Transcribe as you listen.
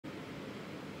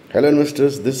Hello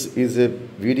investors, this is a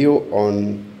video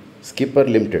on Skipper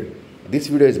Limited. This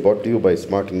video is brought to you by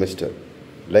Smartinvestor.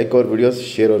 Like our videos,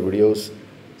 share our videos,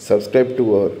 subscribe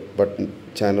to our button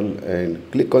channel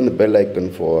and click on the bell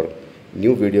icon for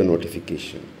new video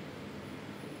notification.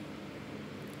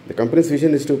 The company's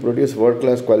vision is to produce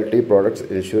world-class quality products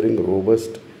ensuring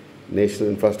robust national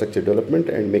infrastructure development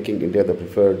and making India the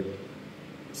preferred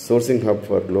sourcing hub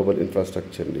for global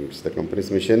infrastructure needs. The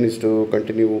company's mission is to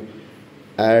continue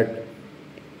add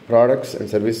products and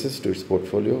services to its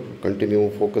portfolio,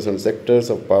 continue focus on sectors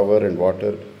of power and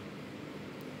water,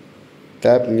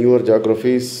 tap newer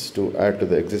geographies to add to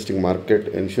the existing market,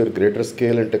 ensure greater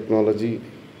scale and technology,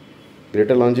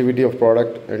 greater longevity of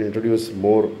product, and introduce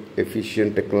more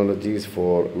efficient technologies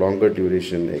for longer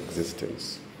duration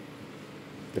existence.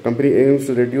 The company aims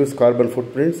to reduce carbon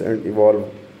footprints and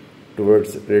evolve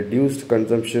towards reduced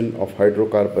consumption of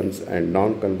hydrocarbons and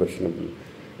non-conversionable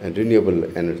and renewable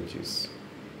energies.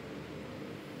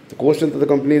 The core strength of the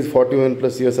company is 41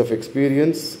 plus years of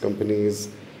experience. Company is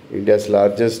India's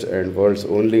largest and world's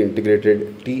only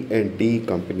integrated T&D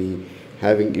company,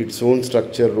 having its own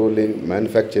structure, rolling,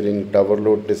 manufacturing, tower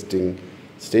load testing,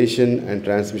 station and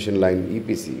transmission line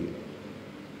EPC.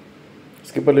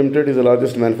 Skipper Limited is the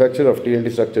largest manufacturer of T&D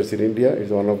structures in India. It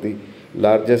is one of the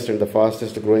largest and the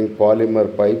fastest growing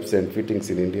polymer pipes and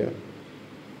fittings in India.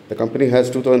 The company has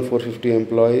 2,450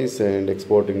 employees and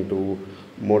exporting to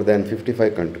more than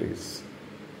 55 countries.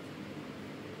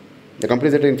 The company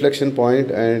is at an inflection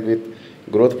point and with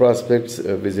growth prospects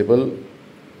visible,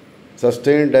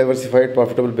 sustained, diversified,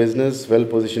 profitable business, well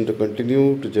positioned to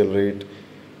continue to generate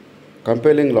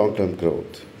compelling long-term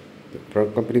growth. The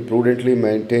company prudently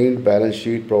maintained balance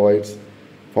sheet provides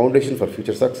foundation for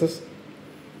future success.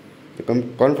 The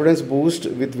confidence boost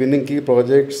with winning key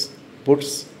projects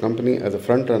puts company as a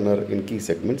front runner in key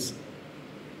segments.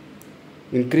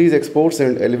 Increase exports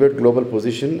and elevate global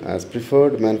position as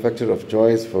preferred manufacturer of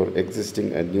choice for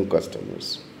existing and new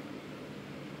customers.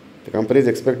 The company is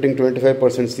expecting 25%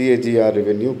 CAGR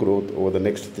revenue growth over the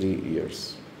next 3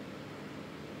 years.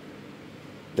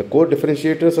 The core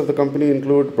differentiators of the company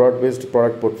include broad-based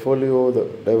product portfolio, the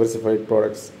diversified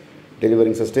products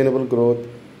delivering sustainable growth,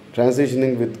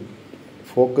 transitioning with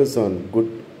focus on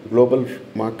good global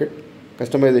market,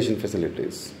 customization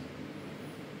facilities.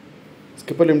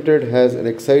 Skipper Limited has an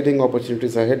exciting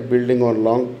opportunities ahead, building on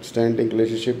long-standing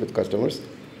relationship with customers.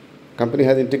 Company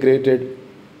has integrated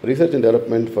research and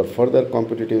development for further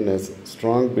competitiveness,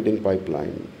 strong bidding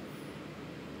pipeline.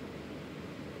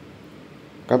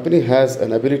 Company has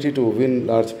an ability to win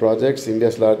large projects,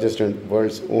 India's largest and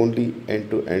world's only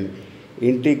end-to-end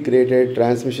integrated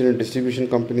transmission and distribution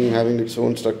company, having its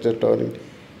own structure, turning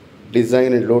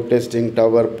design and load testing,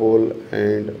 tower, pole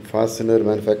and fastener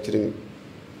manufacturing,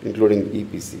 including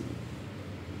EPC.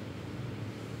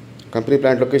 Company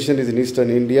plant location is in eastern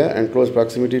India and close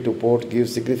proximity to port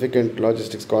gives significant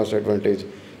logistics cost advantage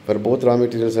for both raw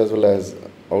materials as well as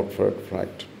outward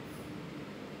freight.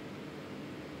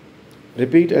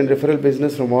 Repeat and referral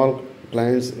business from all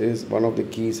clients is one of the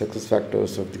key success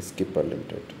factors of the Skipper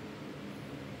Limited.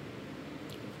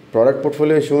 Product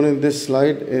portfolio is shown in this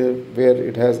slide where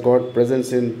it has got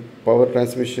presence in power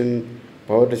transmission,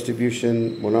 power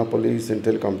distribution, monopolies and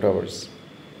telecom towers.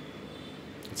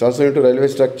 It's also into railway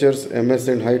structures, MS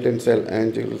and high tensile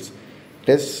angles,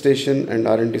 test station and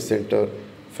R&D center,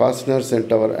 fasteners and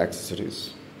tower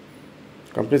accessories.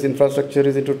 Company's infrastructure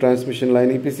is into transmission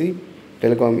line EPC,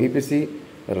 telecom EPC,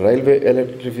 railway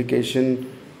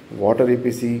electrification, water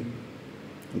EPC.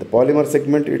 In the polymer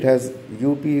segment, it has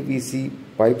UPVC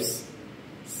pipes,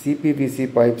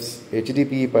 CPVC pipes,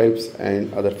 HDPE pipes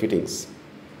and other fittings.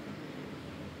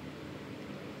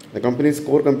 The company's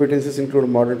core competencies include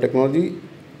modern technology,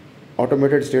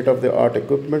 automated state-of-the-art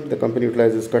equipment. The company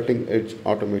utilizes cutting-edge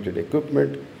automated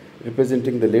equipment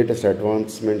representing the latest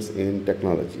advancements in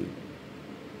technology.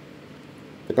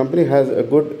 The company has a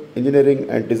good engineering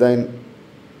and design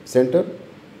center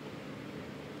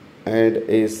and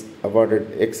is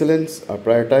awarded excellence are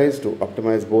prioritized to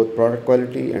optimize both product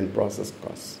quality and process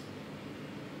costs.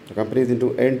 The company is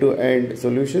into end-to-end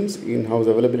solutions, in-house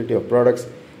availability of products,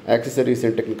 accessories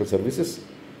and technical services,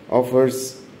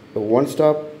 offers a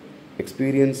one-stop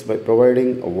experience by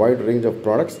providing a wide range of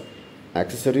products,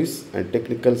 accessories and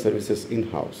technical services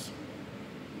in-house.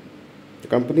 The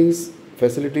company's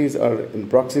facilities are in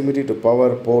proximity to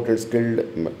power, port and skilled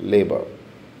labor.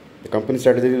 The company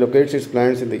strategically locates its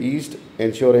plants in the east,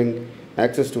 ensuring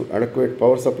access to adequate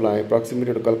power supply,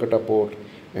 proximity to Kolkata port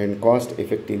and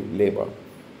cost-effective labor.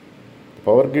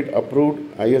 Power Grid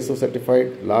approved ISO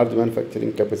certified large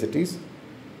manufacturing capacities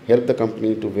help the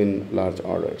company to win large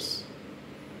orders.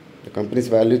 The company's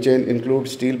value chain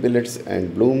includes steel billets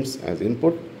and blooms as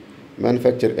input,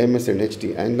 manufacture MS and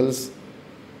HT angles,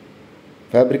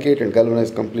 fabricate and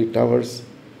galvanize complete towers,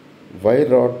 wire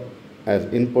rod as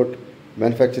input,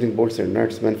 manufacturing bolts and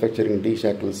nuts, manufacturing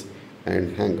D-shackles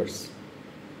and hangers.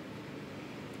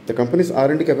 The company's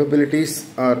R&D capabilities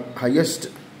are highest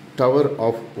tower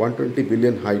of 120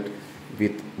 billion height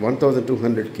with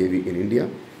 1200 kV in India,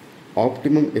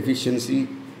 optimum efficiency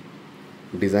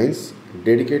designs,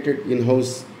 dedicated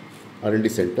in-house R&D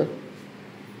center.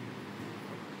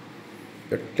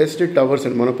 The tested towers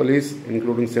and monopolies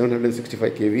including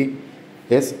 765 kV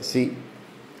SC,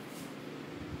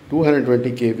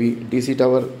 220 kV DC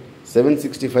tower,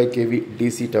 765 kV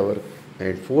DC tower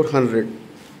and 400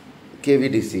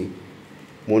 kV DC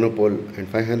monopole and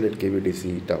 500 kV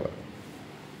DC tower.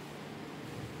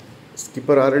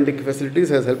 Skipper R&D facilities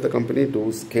has helped the company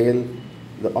to scale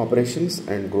the operations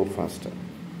and grow faster.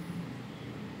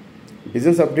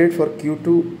 Business update for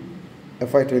Q2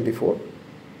 FY24.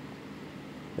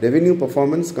 Revenue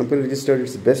performance. Company registered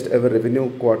its best ever revenue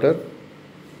quarter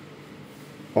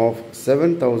of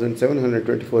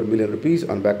 7,724 million rupees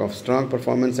on back of strong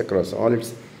performance across all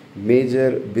its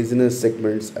major business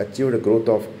segments, achieved a growth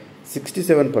of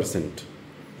 67%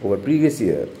 over previous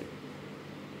year.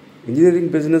 Engineering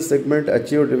business segment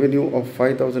achieved revenue of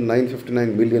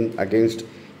 5,959 million against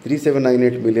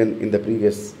 3,798 million in the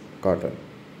previous quarter,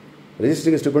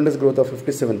 registering a stupendous growth of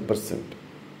 57%.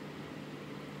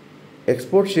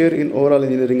 Export share in overall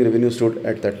engineering revenue stood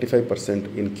at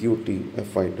 35% in Q2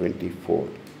 FY24.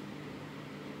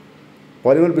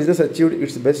 Polymer business achieved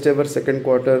its best ever second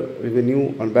quarter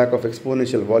revenue on back of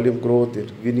exponential volume growth.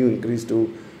 Revenue increased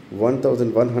to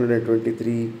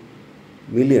 1,123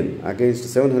 million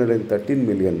against 713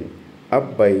 million,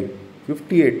 up by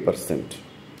 58%.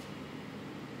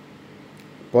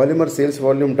 Polymer sales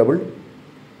volume doubled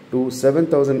to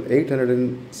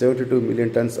 7,872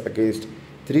 million tons against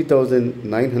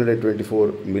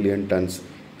 3,924 million tons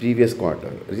previous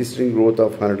quarter, registering growth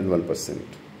of 101%.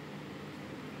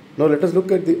 Now let us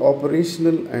look at the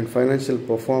operational and financial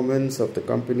performance of the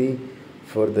company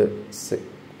for the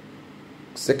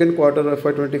second quarter of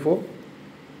FY24.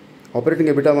 Operating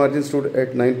EBITDA margin stood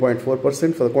at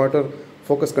 9.4% for the quarter.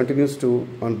 Focus continues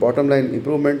on bottom line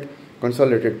improvement.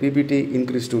 Consolidated PBT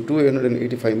increased to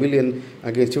 285 million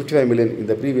against 55 million in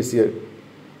the previous year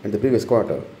and the previous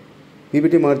quarter.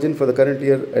 PBT margin for the current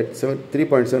year at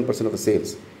 3.7% of the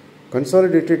sales.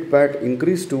 Consolidated PAT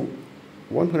increased to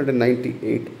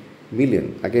 198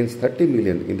 million against 30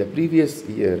 million in the previous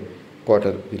year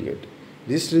quarter period,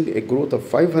 registering a growth of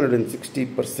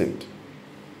 560%.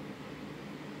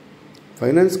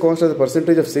 Finance cost as a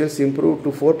percentage of sales improved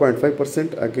to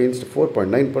 4.5% against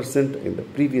 4.9% in the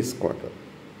previous quarter.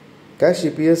 Cash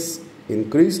EPS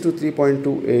increased to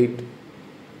 3.28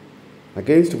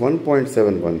 against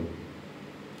 1.71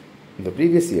 in the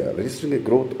previous year, registering a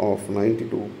growth of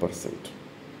 92%.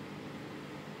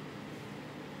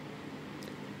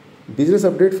 Business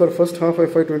update for first half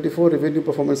FY24. Revenue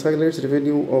performance highlights.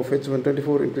 Revenue of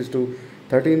H124 increased to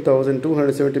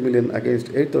 13,270 million against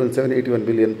 8,781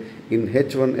 million in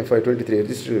H1 FY23,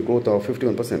 registering a growth of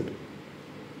 51%.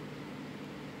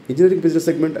 Engineering business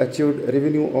segment achieved a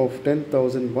revenue of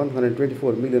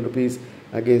 10,124 million rupees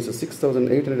against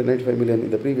 6,895 million in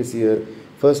the previous year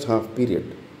first half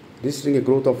period, registering a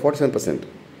growth of 47%.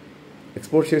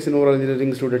 Export shares in overall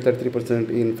engineering stood at 33%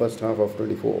 in first half of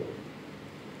 24.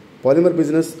 Polymer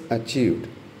business achieved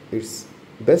its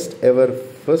best ever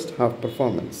first half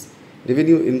performance.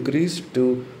 Revenue increased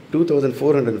to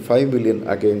 2,405 million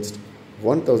against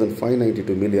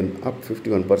 1,592 million, up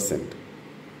 51%.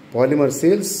 Polymer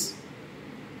sales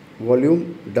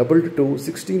volume doubled to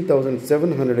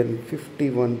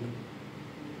 16,751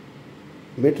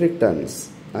 metric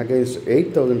tons against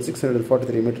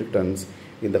 8,643 metric tons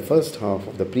in the first half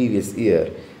of the previous year,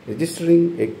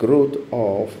 registering a growth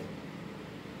of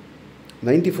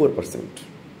 94%.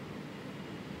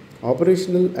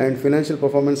 Operational and financial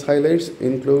performance highlights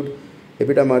include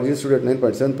EBITDA margin stood at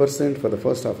 9.7% for the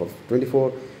first half of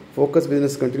 24. Focus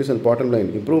business continues on bottom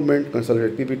line improvement.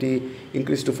 Consolidated PBT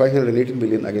increased to 518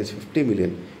 million against 50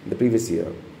 million in the previous year.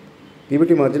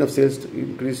 PBT margin of sales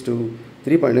increased to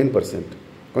 3.9%.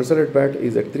 Consolidated PAT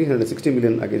is at 360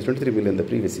 million against 23 million the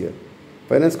previous year.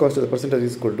 Finance cost as a percentage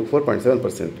is equal to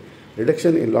 4.7%.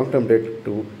 Reduction in long-term debt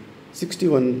to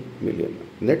 61 million.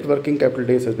 Net working capital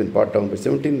days has been brought down by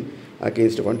 17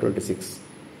 against 126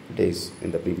 days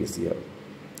in the previous year.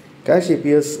 Cash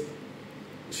EPS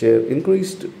share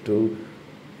increased to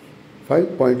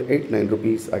 5.89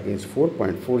 rupees against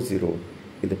 4.40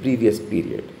 in the previous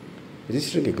period,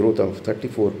 registering a growth of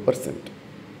 34%.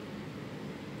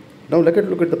 Now let us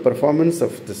look at the performance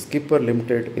of the Skipper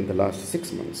Limited in the last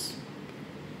 6 months.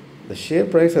 The share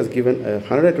price has given a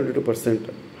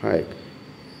 122% hike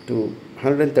to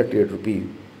 138 rupee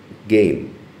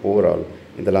gain overall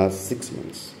in the last 6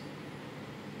 months.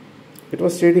 It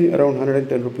was trading around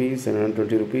 110 rupees and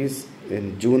 120 rupees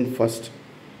in June 1st,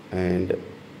 and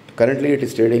currently it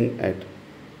is trading at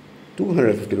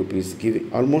 250 rupees,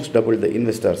 giving almost double the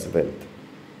investor's wealth.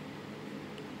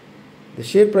 The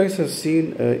share price has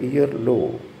seen a year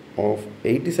low of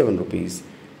 87 rupees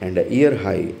and a year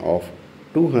high of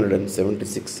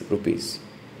 276 rupees.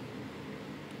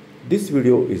 This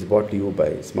video is brought to you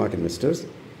by Smart Investors.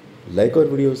 Like our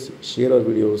videos, share our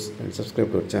videos and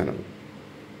subscribe to our channel.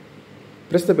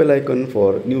 Press the bell icon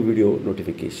for new video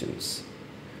notifications.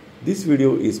 This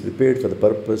video is prepared for the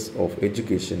purpose of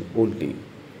education only.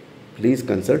 Please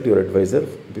consult your advisor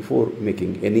before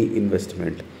making any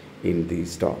investment in the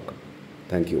stock.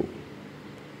 Thank you.